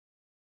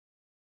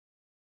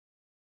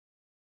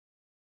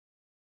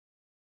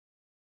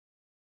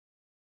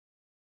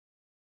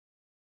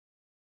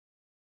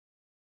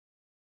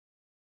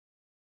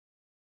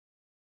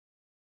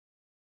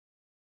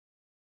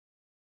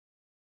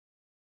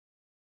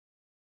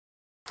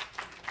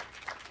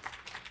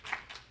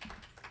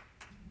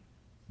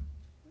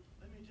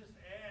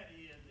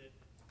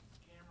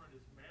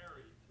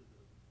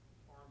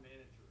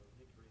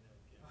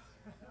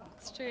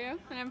true,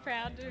 and I'm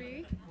proud to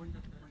be. Would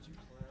you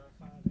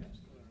clarify that to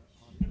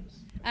our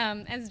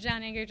audience? As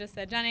John Ager just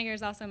said, John Ager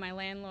is also my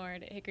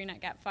landlord at Hickory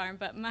Nut Gap Farm,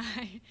 but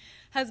my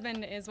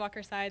husband is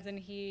Walker Sides, and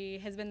he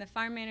has been the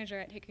farm manager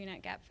at Hickory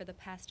Nut Gap for the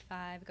past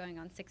 5, going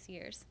on 6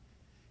 years.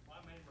 My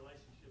main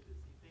relationship is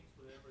he thinks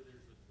whenever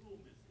there's a tool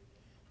missing,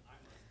 I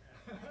must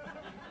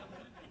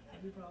have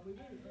it. You probably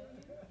do.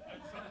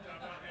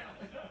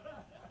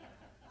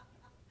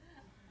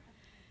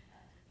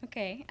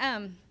 Okay.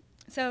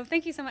 So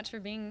thank you so much for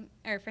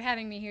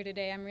having me here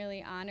today. I'm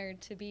really honored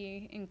to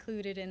be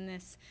included in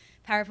this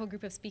powerful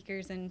group of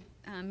speakers and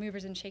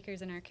movers and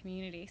shakers in our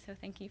community. So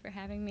thank you for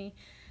having me.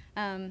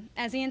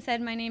 As Ian said,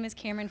 my name is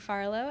Cameron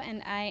Farlow,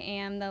 and I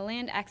am the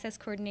Land Access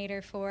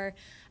Coordinator for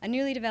a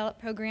newly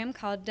developed program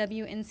called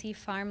WNC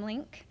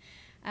Farmlink.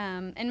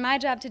 And my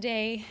job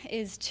today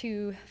is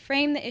to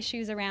frame the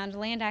issues around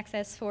land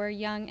access for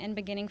young and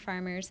beginning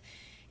farmers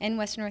in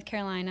Western North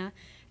Carolina,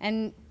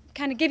 and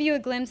kind of give you a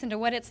glimpse into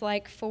what it's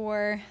like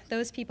for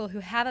those people who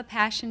have a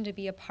passion to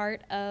be a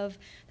part of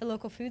the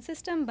local food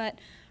system but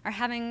are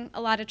having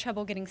a lot of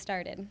trouble getting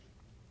started.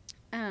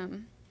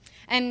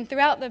 And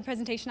throughout the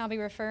presentation I'll be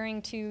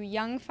referring to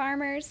young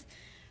farmers,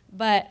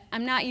 but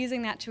I'm not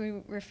using that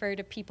to refer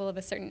to people of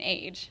a certain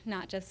age,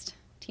 not just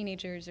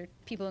teenagers or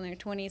people in their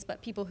 20s,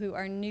 but people who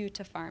are new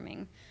to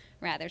farming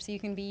rather. So you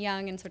can be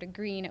young and sort of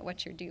green at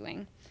what you're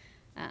doing.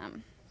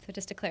 So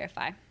just to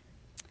clarify.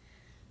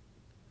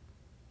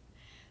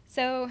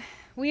 So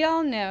we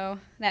all know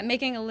that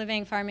making a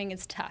living farming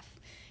is tough.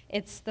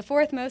 It's the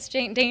 4th most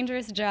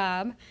dangerous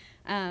job.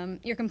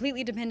 You're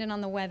completely dependent on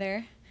the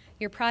weather.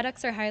 Your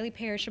products are highly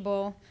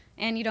perishable,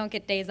 and you don't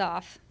get days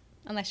off,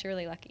 unless you're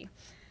really lucky.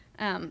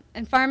 And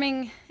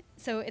farming,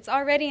 so it's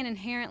already an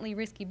inherently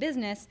risky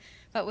business,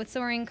 but with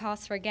soaring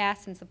costs for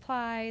gas and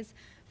supplies,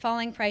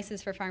 falling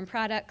prices for farm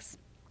products,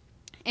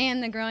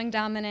 and the growing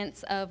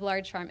dominance of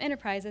large farm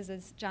enterprises,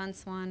 as John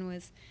Swan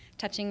was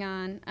touching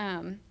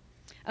on,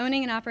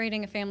 owning and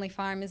operating a family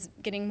farm is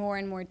getting more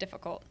and more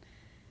difficult.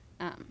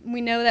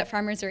 We know that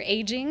farmers are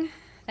aging.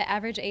 The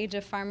average age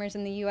of farmers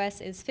in the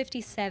U.S. is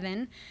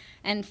 57,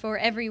 and for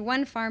every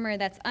 1 farmer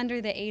that's under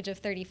the age of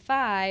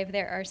 35,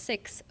 there are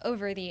 6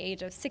 over the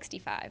age of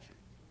 65.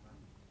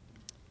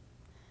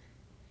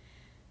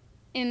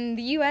 In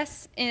the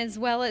U.S., as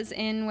well as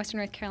in Western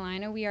North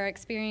Carolina, we are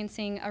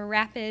experiencing a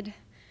rapid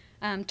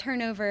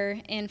turnover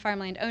in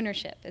farmland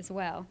ownership as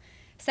well.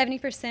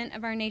 70%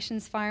 of our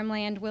nation's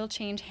farmland will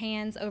change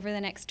hands over the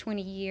next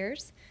 20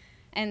 years.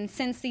 And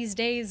since these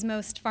days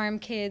most farm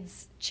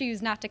kids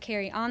choose not to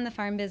carry on the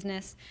farm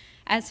business,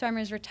 as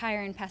farmers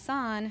retire and pass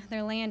on,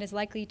 their land is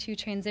likely to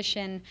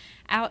transition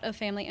out of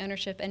family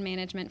ownership and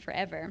management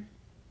forever.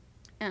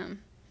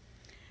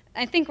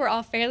 I think we're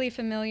all fairly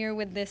familiar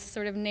with this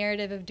sort of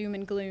narrative of doom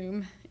and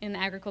gloom in the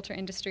agriculture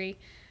industry.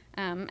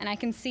 And I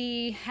can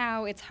see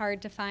how it's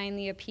hard to find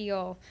the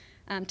appeal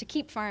to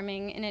keep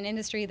farming in an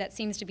industry that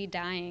seems to be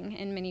dying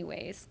in many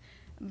ways.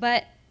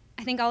 But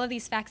I think all of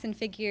these facts and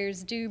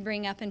figures do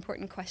bring up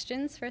important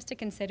questions for us to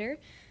consider.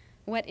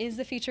 What is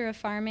the future of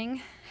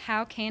farming?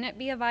 How can it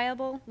be a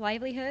viable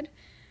livelihood?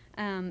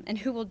 And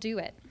who will do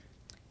it?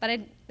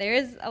 But there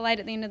is a light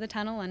at the end of the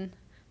tunnel, and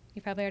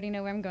you probably already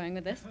know where I'm going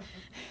with this.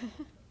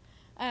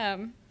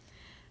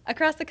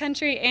 Across the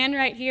country and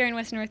right here in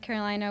Western North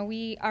Carolina,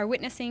 we are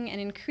witnessing an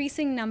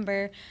increasing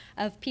number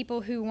of people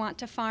who want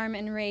to farm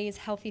and raise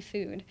healthy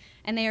food,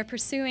 and they are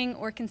pursuing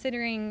or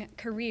considering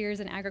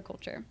careers in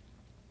agriculture.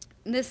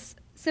 This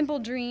simple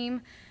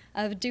dream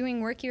of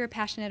doing work you are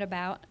passionate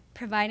about,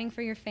 providing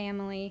for your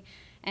family,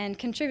 and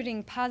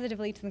contributing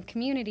positively to the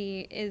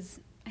community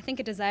is, I think,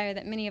 a desire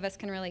that many of us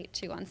can relate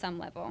to on some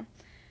level.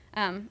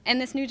 And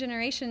this new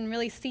generation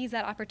really sees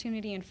that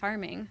opportunity in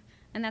farming,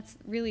 and that's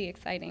really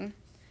exciting.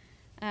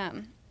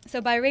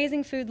 So by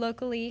raising food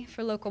locally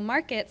for local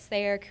markets,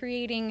 they are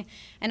creating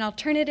an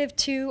alternative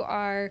to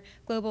our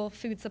global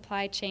food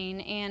supply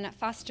chain and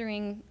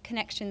fostering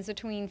connections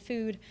between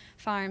food,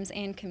 farms,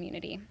 and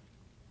community.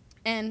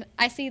 And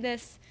I see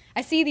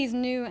these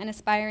new and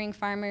aspiring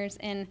farmers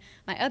in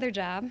my other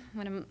job,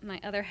 one of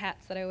my other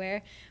hats that I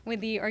wear,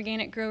 with the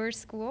Organic Growers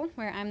School,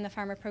 where I'm the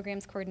Farmer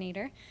Programs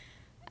Coordinator.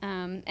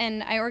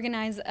 And I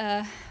organize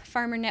a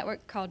farmer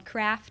network called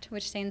CRAFT,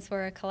 which stands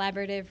for a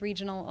Collaborative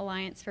Regional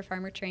Alliance for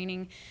Farmer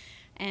Training.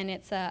 And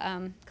it's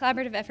a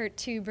collaborative effort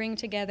to bring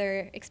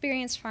together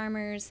experienced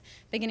farmers,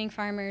 beginning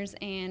farmers,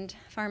 and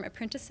farm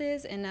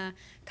apprentices in a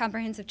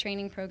comprehensive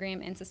training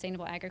program in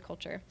sustainable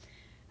agriculture.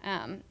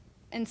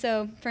 And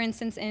so, for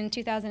instance, in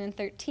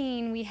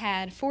 2013, we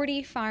had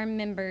 40 farm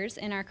members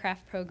in our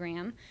CRAFT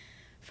program.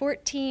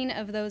 14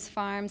 of those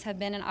farms have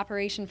been in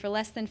operation for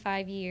less than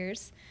 5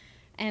 years.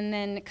 And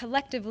then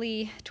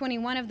collectively,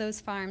 21 of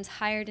those farms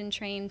hired and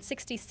trained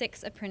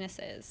 66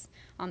 apprentices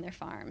on their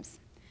farms.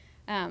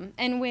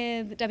 And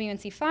with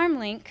WNC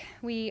Farmlink,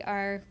 we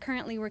are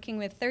currently working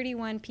with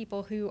 31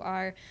 people who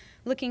are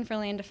looking for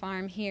land to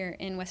farm here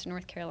in Western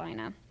North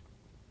Carolina.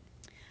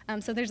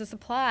 So there's a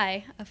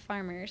supply of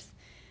farmers.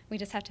 We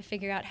just have to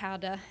figure out how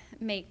to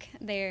make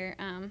their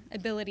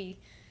ability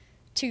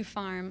to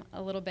farm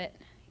a little bit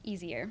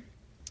easier.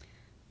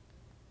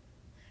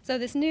 So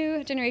this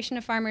new generation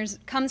of farmers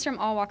comes from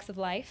all walks of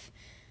life.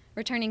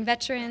 Returning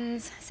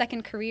veterans,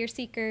 second career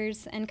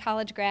seekers, and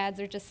college grads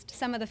are just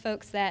some of the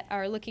folks that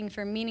are looking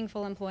for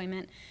meaningful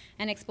employment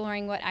and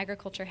exploring what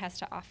agriculture has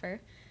to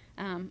offer.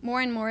 More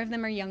and more of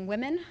them are young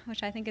women,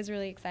 which I think is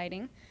really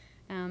exciting.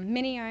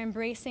 Many are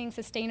embracing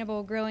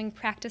sustainable growing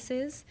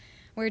practices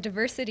where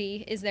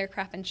diversity is their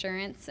crop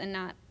insurance and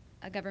not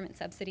a government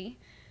subsidy.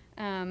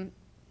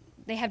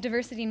 They have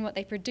diversity in what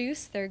they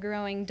produce. They're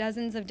growing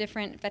dozens of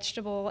different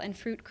vegetable and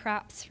fruit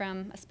crops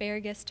from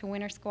asparagus to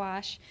winter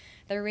squash.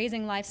 They're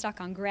raising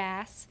livestock on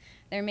grass.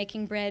 They're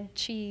making bread,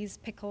 cheese,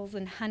 pickles,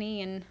 and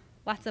honey, and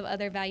lots of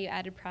other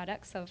value-added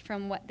products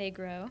from what they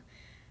grow.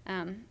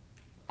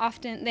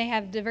 Often they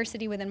have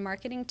diversity within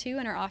marketing too,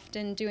 and are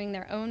often doing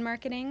their own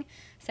marketing,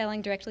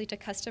 selling directly to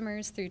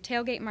customers through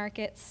tailgate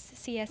markets,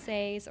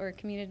 CSAs, or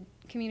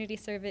community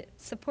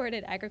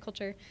supported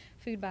agriculture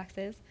food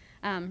boxes,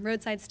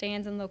 roadside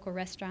stands, and local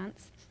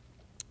restaurants.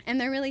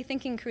 And they're really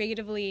thinking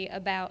creatively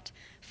about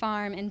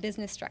farm and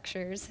business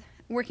structures,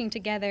 working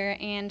together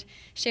and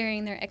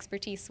sharing their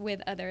expertise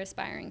with other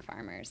aspiring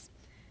farmers.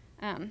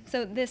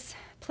 So this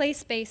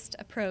place-based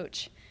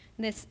approach,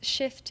 this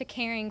shift to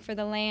caring for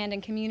the land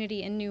and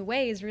community in new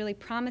ways, really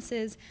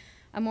promises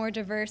a more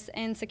diverse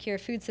and secure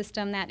food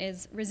system that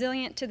is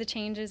resilient to the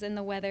changes in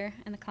the weather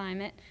and the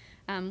climate,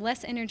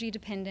 less energy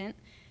dependent,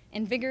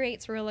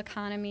 invigorates rural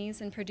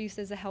economies and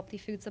produces a healthy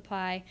food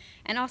supply,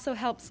 and also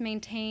helps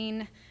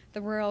maintain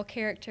the rural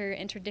character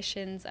and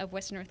traditions of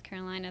Western North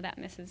Carolina that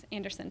Mrs.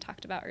 Anderson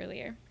talked about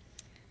earlier.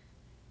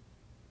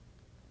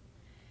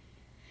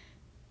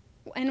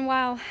 And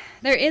while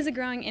there is a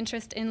growing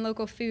interest in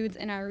local foods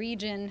in our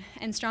region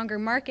and stronger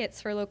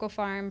markets for local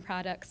farm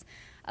products,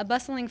 a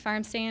bustling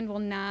farm stand will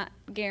not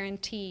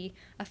guarantee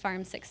a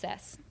farm's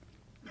success.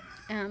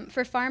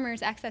 For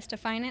farmers, access to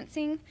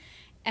financing,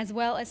 as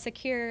well as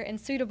secure and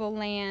suitable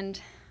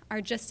land,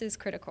 are just as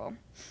critical.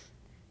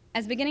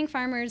 As beginning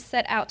farmers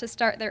set out to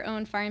start their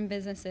own farm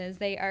businesses,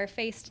 they are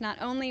faced not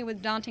only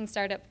with daunting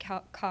startup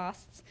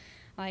costs,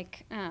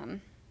 like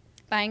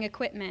buying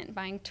equipment,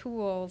 buying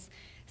tools,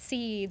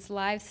 seeds,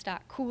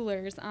 livestock,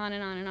 coolers, on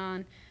and on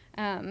and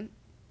on.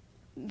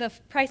 The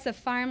price of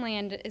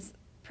farmland is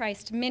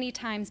priced many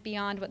times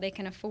beyond what they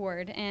can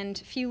afford, and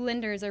few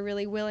lenders are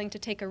really willing to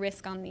take a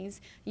risk on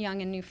these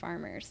young and new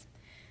farmers.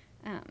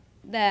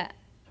 The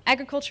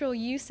agricultural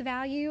use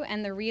value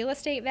and the real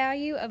estate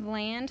value of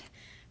land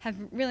have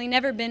really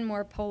never been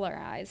more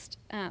polarized.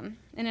 And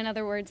in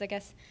other words, I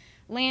guess,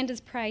 land is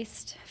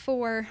priced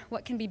for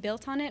what can be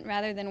built on it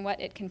rather than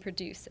what it can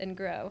produce and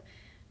grow.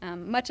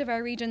 Much of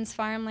our region's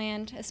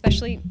farmland,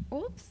 especially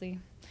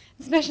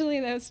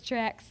those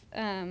tracts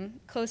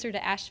closer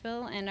to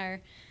Asheville and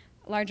our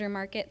larger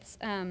markets,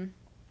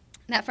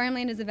 that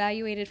farmland is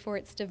evaluated for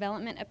its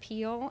development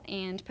appeal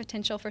and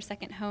potential for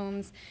second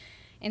homes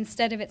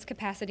instead of its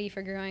capacity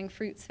for growing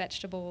fruits,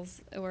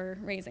 vegetables, or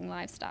raising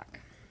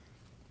livestock.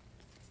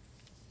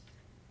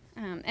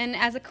 And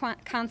as a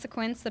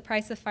consequence, the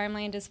price of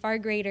farmland is far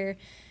greater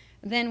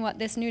than what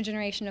this new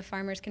generation of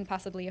farmers can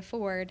possibly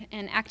afford,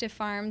 and active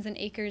farms and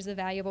acres of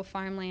valuable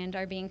farmland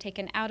are being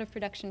taken out of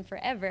production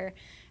forever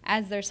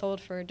as they're sold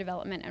for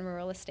development and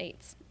rural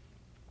estates.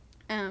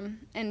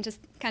 And just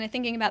kind of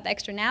thinking about the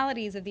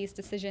externalities of these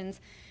decisions,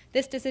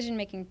 this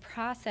decision-making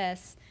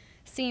process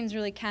seems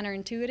really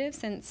counterintuitive,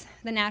 since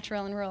the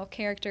natural and rural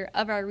character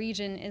of our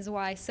region is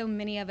why so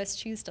many of us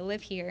choose to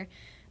live here,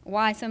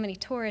 why so many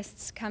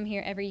tourists come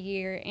here every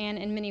year, and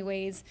in many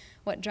ways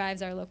what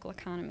drives our local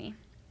economy.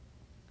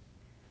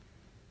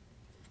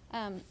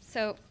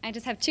 So I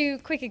just have two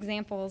quick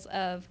examples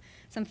of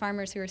some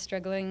farmers who are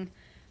struggling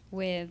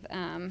with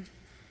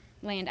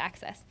land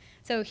access.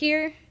 So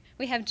here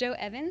we have Joe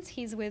Evans.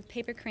 He's with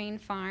Paper Crane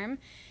Farm.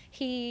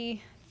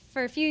 He,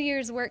 for a few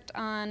years, worked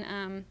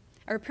on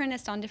or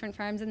apprenticed on different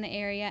farms in the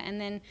area,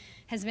 and then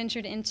has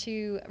ventured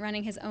into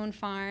running his own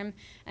farm.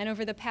 And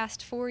over the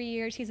past 4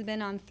 years, he's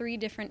been on 3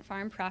 different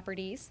farm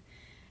properties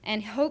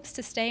and hopes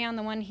to stay on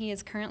the one he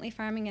is currently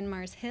farming in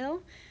Mars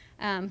Hill.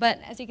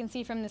 But as you can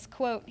see from this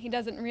quote, he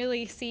doesn't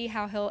really see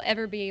how he'll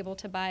ever be able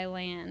to buy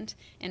land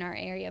in our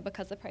area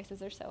because the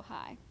prices are so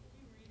high.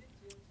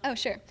 Oh,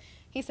 sure.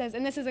 He says,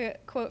 and this is a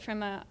quote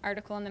from an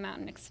article in the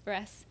Mountain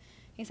Express.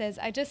 He says,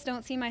 "I just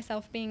don't see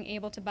myself being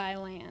able to buy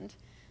land.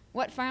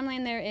 What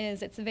farmland there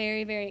is, it's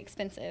very, very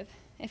expensive.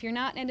 If you're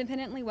not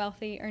independently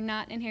wealthy or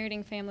not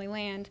inheriting family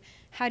land,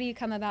 how do you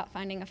come about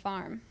finding a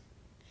farm?"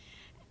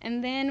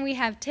 And then we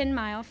have 10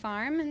 Mile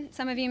Farm. And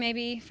some of you may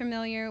be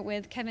familiar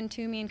with Kevin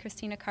Toomey and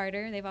Christina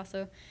Carter. They've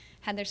also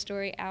had their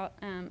story out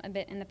a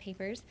bit in the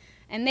papers.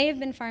 And they have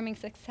been farming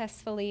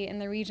successfully in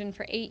the region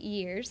for 8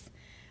 years.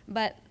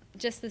 But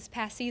just this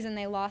past season,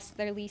 they lost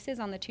their leases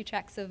on the 2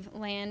 tracts of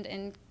land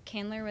in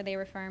Candler where they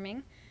were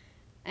farming,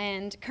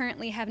 and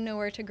currently have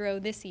nowhere to grow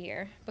this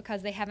year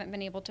because they haven't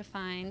been able to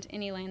find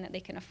any land that they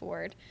can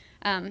afford.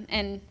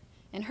 And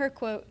in her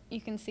quote, you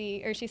can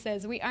see, or she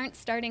says, "We aren't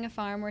starting a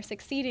farm, we're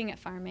succeeding at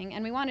farming,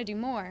 and we want to do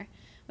more.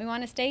 We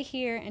want to stay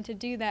here, and to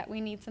do that, we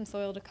need some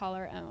soil to call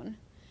our own."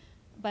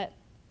 but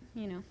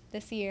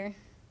this year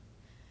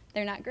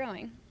they're not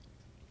growing.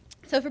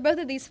 So for both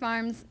of these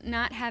farms,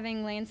 not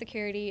having land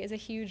security is a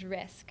huge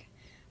risk.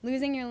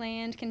 Losing your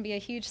land can be a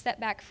huge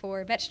setback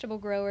for vegetable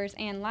growers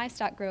and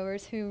livestock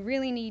growers who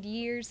really need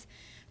years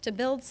to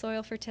build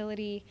soil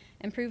fertility,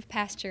 improve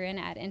pasture, and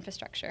add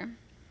infrastructure.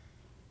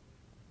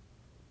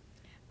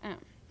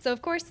 So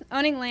of course,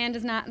 owning land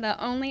is not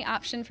the only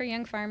option for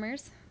young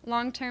farmers.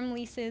 Long-term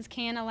leases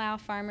can allow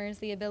farmers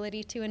the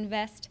ability to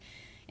invest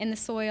in the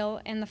soil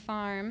and the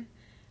farm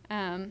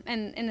and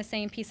in the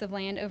same piece of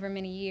land over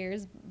many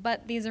years,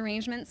 but these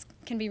arrangements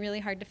can be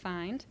really hard to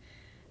find.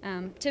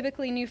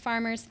 Typically, new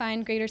farmers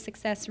find greater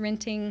success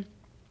renting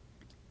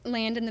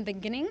land in the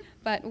beginning,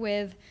 but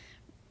with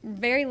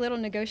very little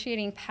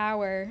negotiating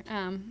power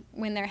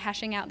when they're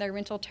hashing out their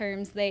rental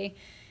terms, they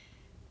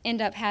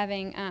end up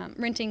having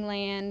renting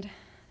land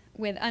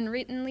with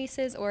unwritten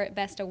leases or at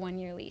best a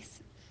one-year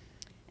lease.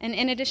 And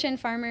in addition,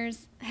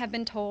 farmers have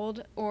been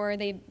told or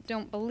they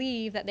don't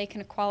believe that they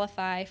can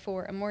qualify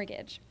for a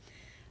mortgage.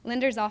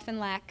 Lenders often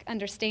lack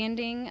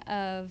understanding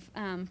of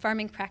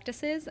farming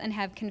practices and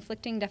have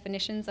conflicting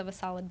definitions of a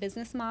solid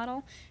business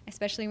model,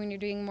 especially when you're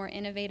doing more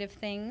innovative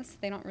things.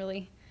 They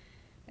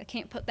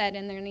can't put that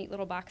in their neat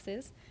little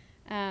boxes.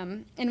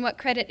 And what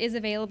credit is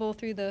available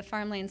through the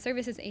Farmland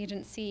Services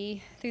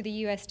Agency, through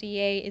the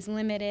USDA, is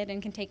limited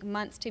and can take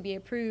months to be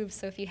approved.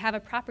 So if you have a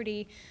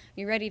property,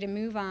 you're ready to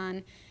move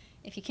on,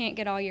 if you can't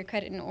get all your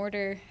credit in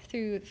order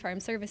through Farm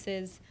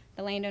Services,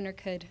 the landowner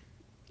could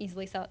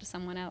easily sell it to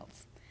someone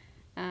else.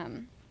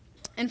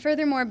 And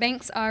furthermore,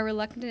 banks are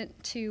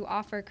reluctant to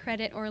offer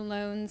credit or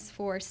loans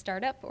for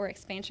startup or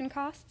expansion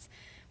costs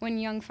when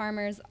young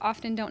farmers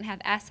often don't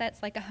have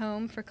assets like a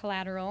home for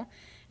collateral.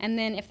 And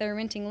then if they're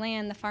renting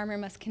land, the farmer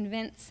must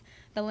convince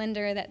the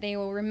lender that they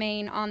will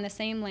remain on the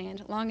same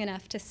land long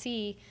enough to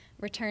see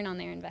return on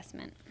their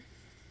investment.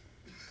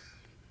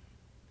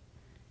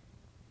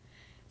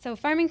 So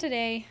farming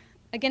today,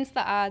 against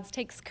the odds,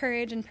 takes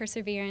courage and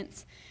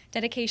perseverance,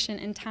 dedication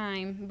and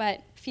time,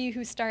 but few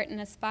who start and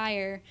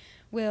aspire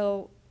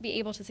will be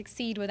able to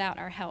succeed without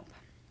our help.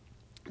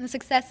 The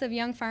success of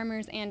young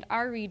farmers and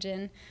our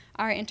region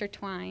are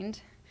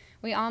intertwined.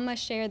 We all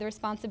must share the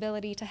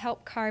responsibility to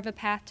help carve a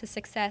path to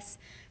success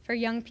for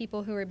young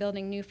people who are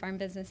building new farm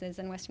businesses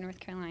in Western North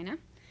Carolina.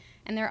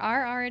 And there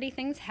are already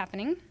things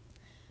happening.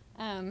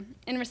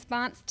 In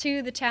response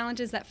to the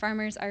challenges that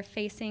farmers are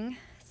facing,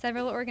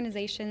 several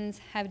organizations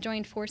have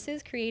joined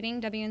forces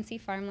creating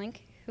WNC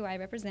Farmlink, who I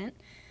represent.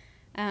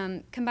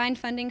 Combined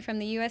funding from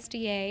the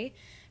USDA,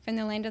 from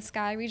the Land of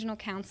Sky Regional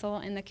Council,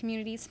 and the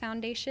Communities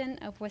Foundation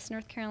of West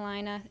North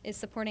Carolina is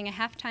supporting a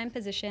half-time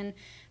position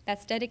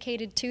that's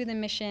dedicated to the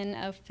mission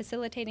of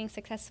facilitating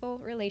successful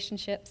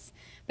relationships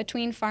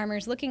between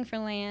farmers looking for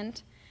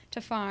land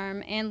to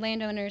farm and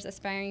landowners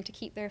aspiring to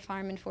keep their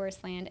farm and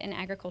forest land in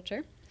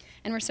agriculture.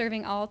 And we're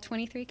serving all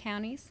 23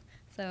 counties,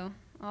 so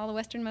all the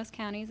westernmost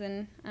counties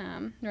in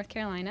North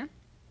Carolina.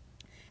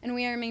 And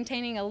we are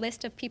maintaining a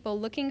list of people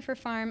looking for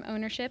farm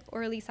ownership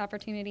or lease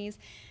opportunities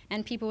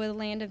and people with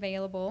land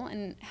available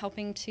and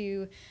helping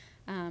to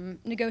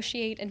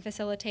negotiate and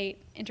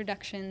facilitate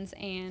introductions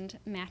and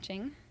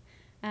matching.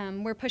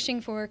 We're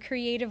pushing for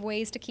creative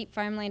ways to keep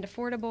farmland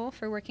affordable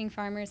for working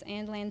farmers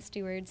and land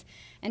stewards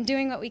and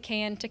doing what we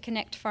can to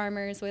connect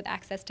farmers with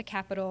access to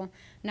capital,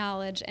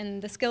 knowledge,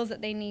 and the skills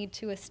that they need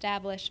to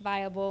establish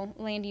viable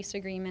land use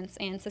agreements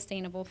and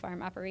sustainable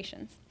farm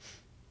operations.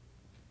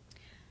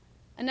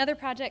 Another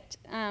project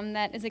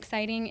that is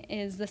exciting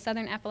is the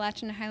Southern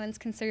Appalachian Highlands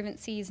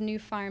Conservancy's new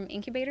farm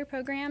incubator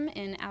program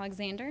in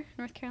Alexander,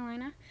 North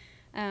Carolina.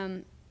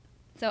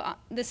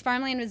 This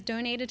farmland was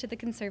donated to the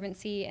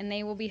Conservancy, and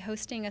they will be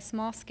hosting a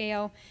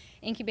small-scale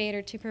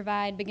incubator to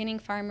provide beginning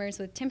farmers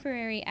with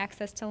temporary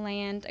access to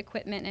land,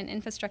 equipment, and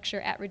infrastructure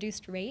at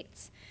reduced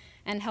rates,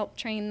 and help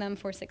train them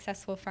for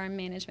successful farm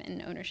management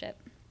and ownership.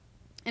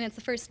 And it's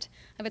the first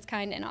of its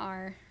kind in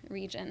our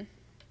region.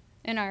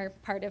 In our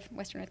part of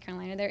Western North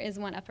Carolina. There is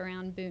one up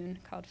around Boone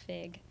called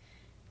FIG.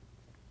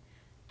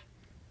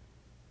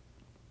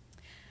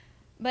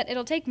 But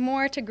it'll take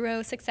more to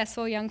grow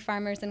successful young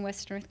farmers in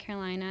Western North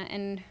Carolina,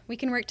 and we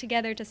can work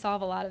together to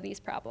solve a lot of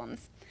these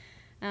problems.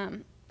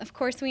 Of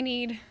course, we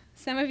need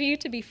some of you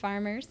to be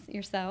farmers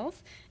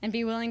yourselves and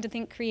be willing to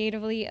think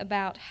creatively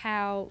about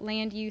how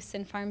land use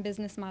and farm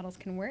business models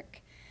can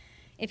work.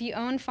 If you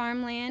own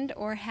farmland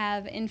or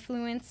have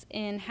influence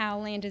in how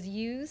land is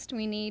used,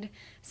 we need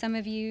some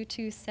of you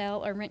to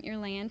sell or rent your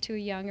land to a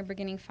young or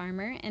beginning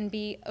farmer and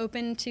be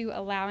open to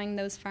allowing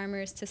those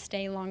farmers to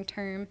stay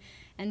long-term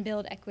and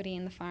build equity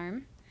in the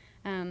farm.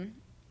 And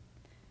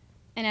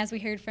as we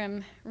heard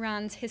from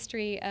Ron's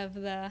history of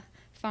the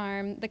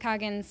farm, the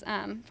Coggins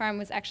farm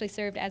was actually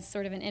served as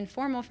sort of an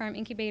informal farm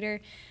incubator,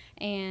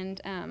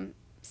 and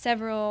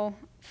several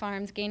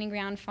farms, Gaining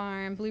Ground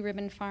Farm, Blue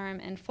Ribbon Farm,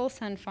 and Full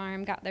Sun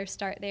Farm got their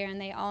start there, and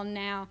they all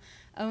now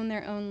own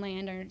their own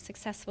land, are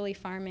successfully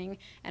farming,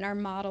 and are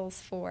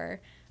models for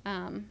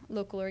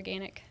local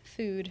organic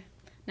food,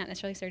 not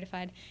necessarily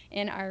certified,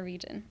 in our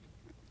region.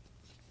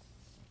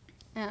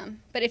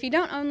 But if you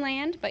don't own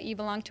land, but you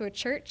belong to a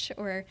church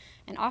or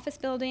an office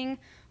building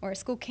or a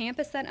school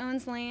campus that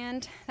owns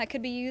land that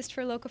could be used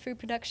for local food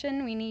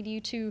production, we need you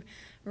to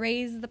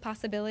raise the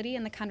possibility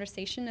and the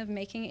conversation of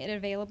making it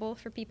available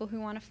for people who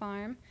want to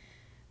farm.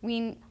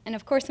 And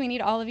of course, we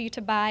need all of you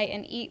to buy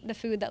and eat the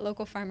food that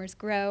local farmers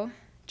grow.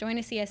 Join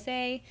a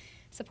CSA,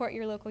 support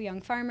your local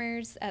young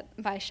farmers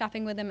by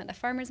shopping with them at the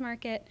farmers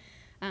market,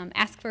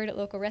 ask for it at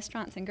local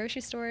restaurants and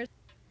grocery stores.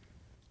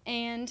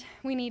 And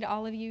we need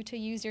all of you to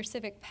use your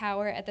civic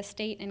power at the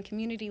state and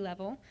community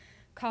level,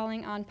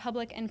 calling on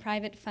public and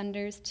private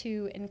funders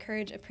to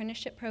encourage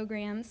apprenticeship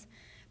programs,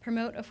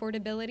 promote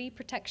affordability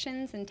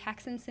protections and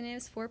tax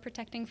incentives for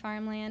protecting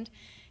farmland,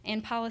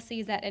 and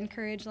policies that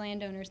encourage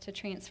landowners to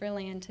transfer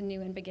land to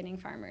new and beginning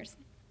farmers.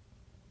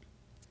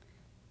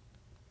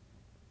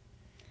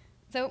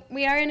 So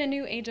we are in a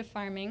new age of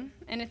farming,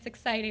 and it's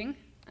exciting.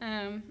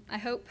 I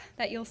hope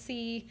that you'll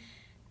see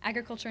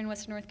agriculture in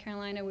Western North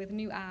Carolina with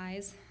new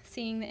eyes,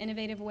 seeing the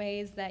innovative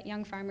ways that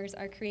young farmers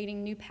are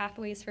creating new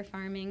pathways for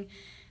farming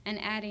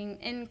and adding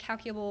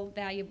incalculable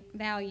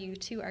value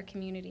to our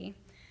community.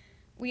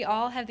 We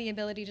all have the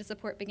ability to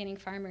support beginning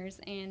farmers,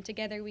 and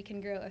together we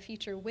can grow a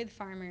future with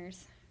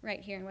farmers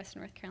right here in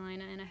Western North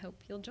Carolina, and I hope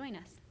you'll join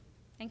us.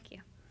 Thank you.